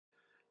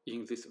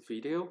In this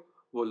video,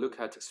 we'll look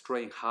at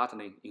strain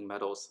hardening in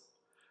metals.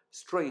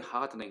 Strain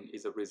hardening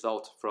is a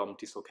result from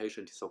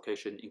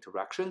dislocation-dislocation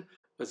interaction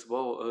as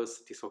well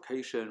as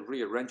dislocation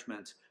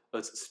rearrangement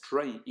as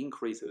strain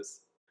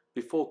increases.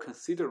 Before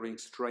considering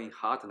strain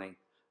hardening,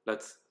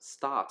 let's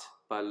start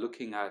by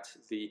looking at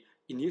the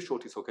initial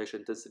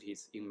dislocation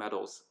densities in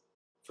metals.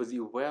 For the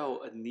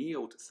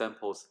well-annealed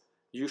samples,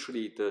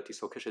 usually the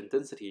dislocation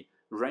density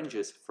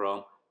ranges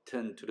from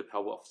 10 to the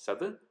power of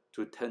 7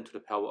 to 10 to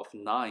the power of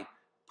 9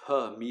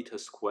 per meter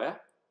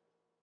square.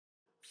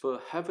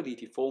 For heavily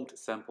deformed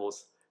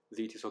samples,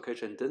 the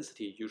dislocation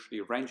density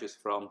usually ranges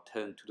from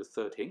 10 to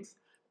the 13th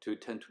to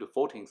 10 to the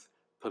 14th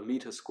per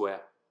meter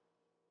square.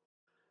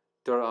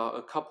 There are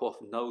a couple of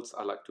notes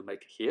I'd like to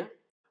make here.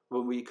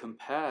 When we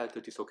compare the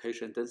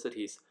dislocation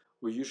densities,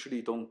 we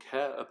usually don't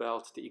care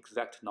about the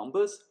exact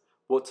numbers.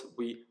 What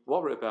we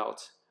worry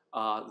about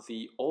are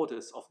the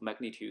orders of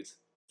magnitudes.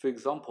 For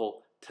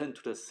example, 10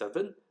 to the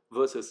 7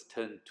 versus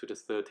 10 to the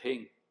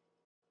 13.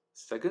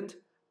 Second,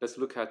 let's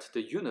look at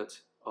the unit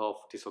of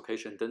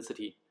dislocation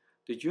density.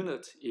 The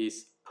unit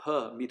is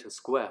per meter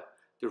square.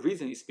 The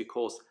reason is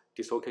because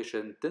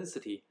dislocation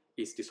density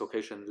is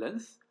dislocation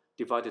length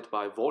divided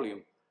by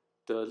volume.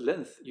 The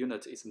length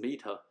unit is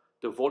meter,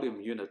 the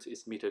volume unit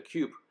is meter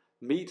cube.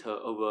 Meter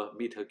over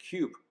meter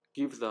cube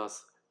gives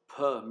us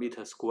per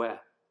meter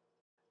square.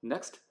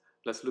 Next,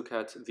 let's look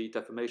at the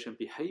deformation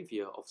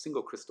behavior of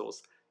single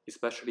crystals,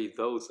 especially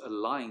those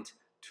aligned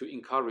to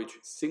encourage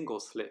single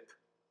slip.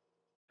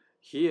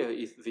 Here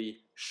is the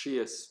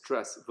shear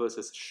stress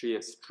versus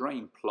shear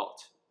strain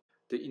plot.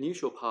 The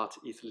initial part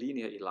is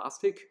linear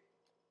elastic.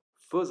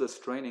 Further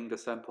straining the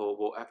sample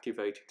will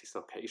activate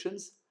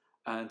dislocations,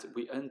 and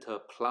we enter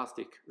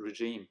plastic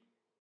regime.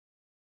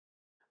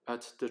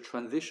 At the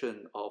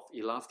transition of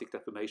elastic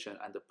deformation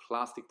and the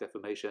plastic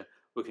deformation,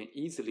 we can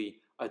easily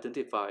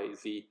identify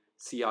the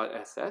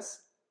CISS.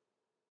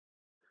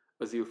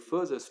 As you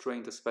further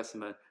strain the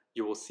specimen,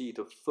 you will see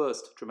the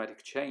first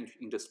dramatic change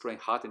in the strain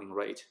hardening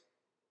rate.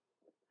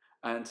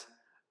 And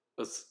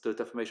as the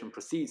deformation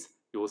proceeds,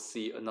 you will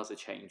see another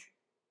change.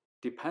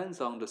 Depends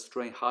on the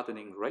strain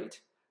hardening rate,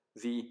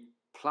 the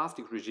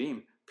plastic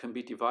regime can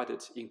be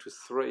divided into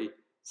 3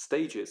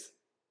 stages.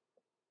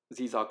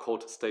 These are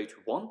called stage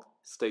 1,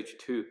 stage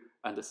 2,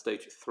 and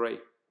stage 3.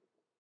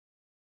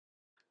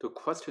 The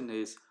question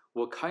is,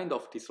 what kind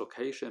of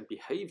dislocation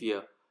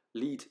behavior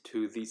lead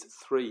to these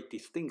 3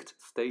 distinct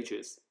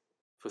stages?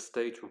 For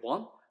stage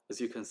 1,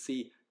 as you can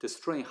see, the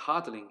strain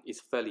hardening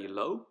is fairly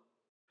low.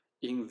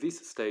 In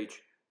this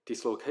stage,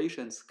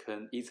 dislocations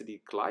can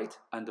easily glide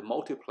and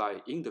multiply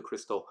in the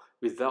crystal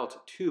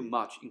without too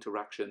much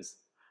interactions.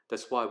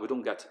 That's why we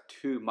don't get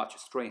too much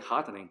strain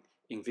hardening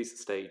in this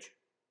stage.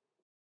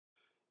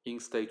 In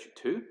stage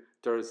 2,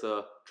 there is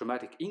a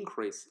dramatic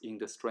increase in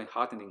the strain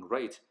hardening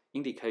rate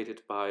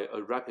indicated by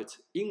a rapid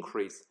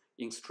increase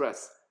in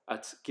stress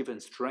at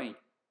given strain.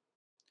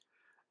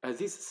 At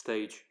this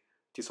stage,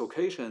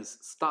 dislocations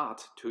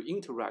start to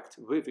interact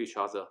with each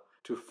other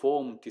to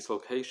form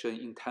dislocation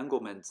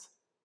entanglements.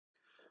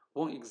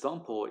 One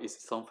example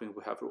is something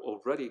we have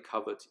already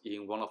covered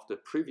in one of the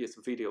previous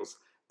videos,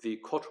 the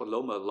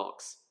quadrilomer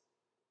locks.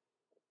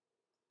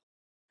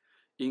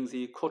 In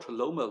the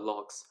quadrilomer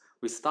locks,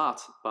 we start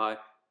by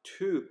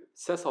 2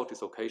 sessile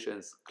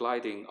dislocations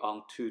gliding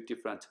on 2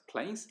 different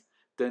planes.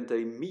 Then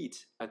they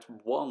meet at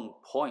one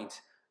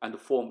point and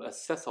form a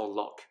sessile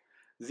lock.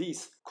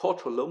 These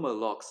quadrilomer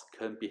locks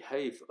can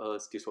behave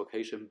as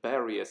dislocation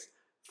barriers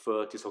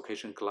for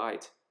dislocation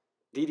glide,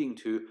 leading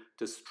to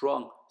the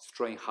strong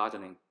strain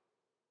hardening.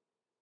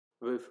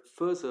 With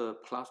further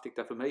plastic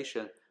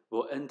deformation,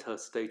 we'll enter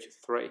stage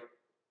 3.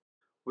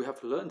 We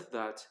have learned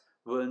that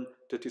when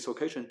the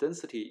dislocation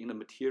density in the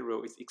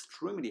material is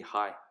extremely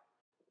high,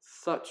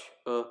 such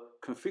a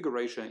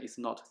configuration is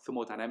not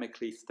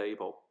thermodynamically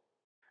stable.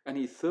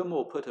 Any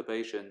thermal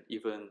perturbation,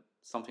 even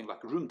something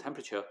like room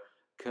temperature,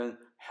 can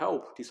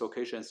help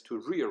dislocations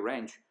to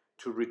rearrange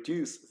to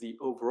reduce the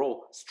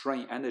overall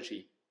strain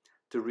energy.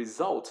 The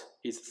result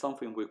is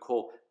something we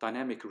call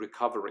dynamic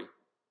recovery.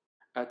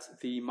 At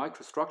the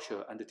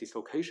microstructure and the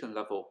dislocation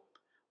level,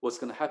 what's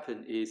going to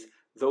happen is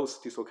those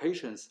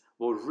dislocations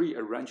will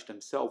rearrange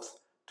themselves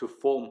to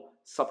form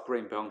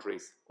subgrain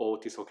boundaries or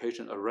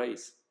dislocation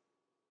arrays.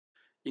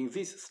 In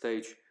this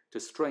stage, the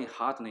strain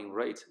hardening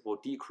rate will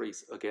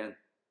decrease again.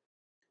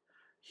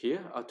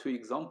 Here are 2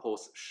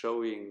 examples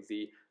showing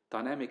the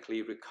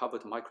dynamically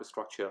recovered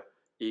microstructure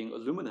in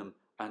aluminum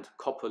and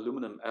copper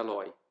aluminum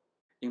alloy.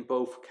 In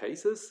both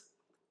cases,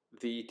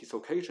 the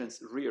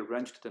dislocations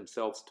rearranged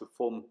themselves to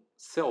form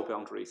cell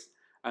boundaries,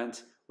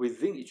 and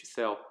within each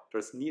cell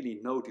there's nearly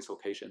no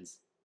dislocations.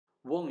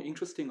 One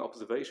interesting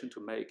observation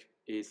to make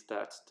is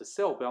that the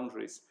cell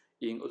boundaries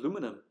in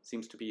aluminum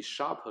seems to be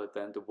sharper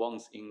than the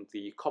ones in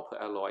the copper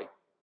alloy.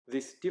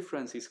 This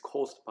difference is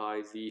caused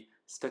by the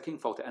stacking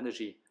fault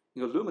energy.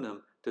 In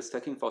aluminum, the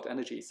stacking fault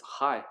energy is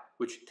high,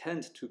 which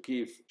tends to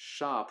give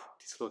sharp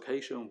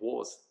dislocation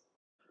walls.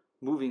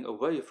 Moving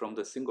away from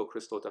the single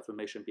crystal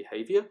deformation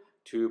behavior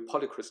to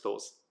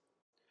polycrystals.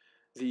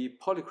 The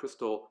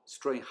polycrystal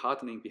strain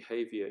hardening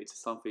behavior is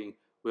something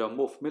we are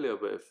more familiar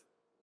with.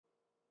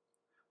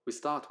 We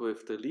start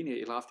with the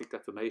linear elastic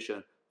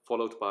deformation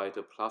followed by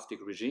the plastic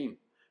regime.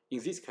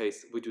 In this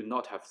case, we do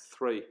not have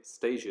 3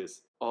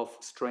 stages of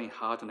strain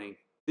hardening.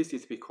 This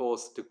is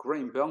because the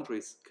grain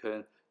boundaries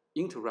can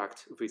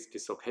interact with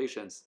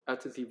dislocations.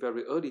 At the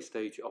very early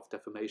stage of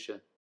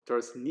deformation, there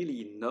is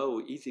nearly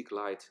no easy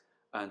glide,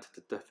 and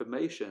the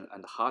deformation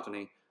and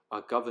hardening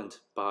are governed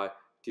by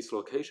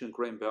dislocation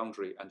grain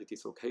boundary and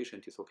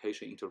dislocation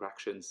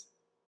interactions.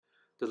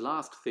 The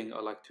last thing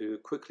I'd like to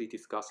quickly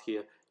discuss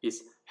here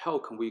is how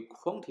can we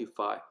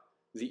quantify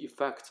the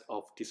effect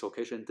of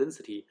dislocation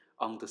density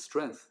on the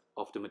strength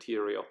of the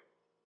material.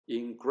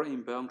 In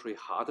grain boundary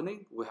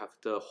hardening, we have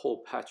the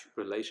hole patch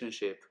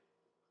relationship.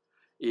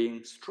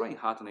 In strain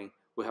hardening,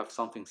 we have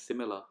something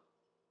similar.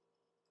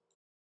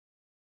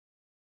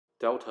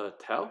 Delta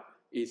tau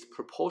is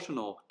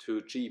proportional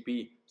to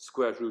GB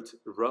square root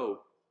rho.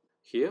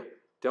 Here,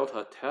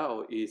 delta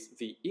tau is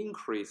the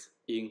increase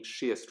in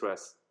shear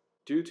stress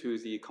due to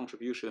the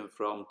contribution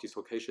from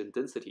dislocation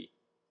density.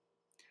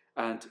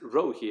 And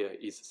rho here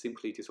is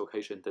simply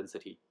dislocation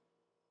density.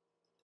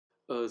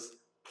 As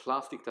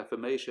plastic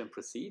deformation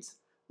proceeds,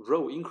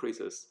 rho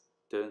increases,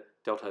 then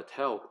delta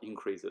tau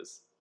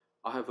increases.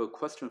 I have a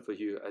question for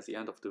you at the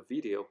end of the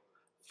video.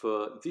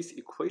 For this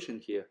equation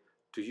here,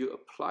 do you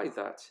apply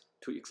that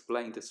to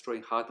explain the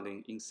strain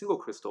hardening in single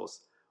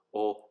crystals,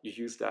 or you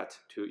use that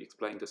to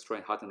explain the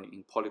strain hardening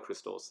in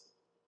polycrystals?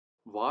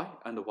 Why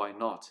and why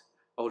not?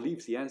 I'll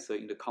leave the answer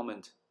in the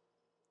comment.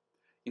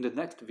 In the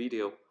next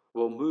video,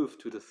 we'll move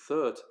to the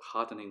third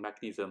hardening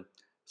mechanism,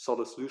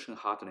 solid solution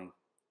hardening.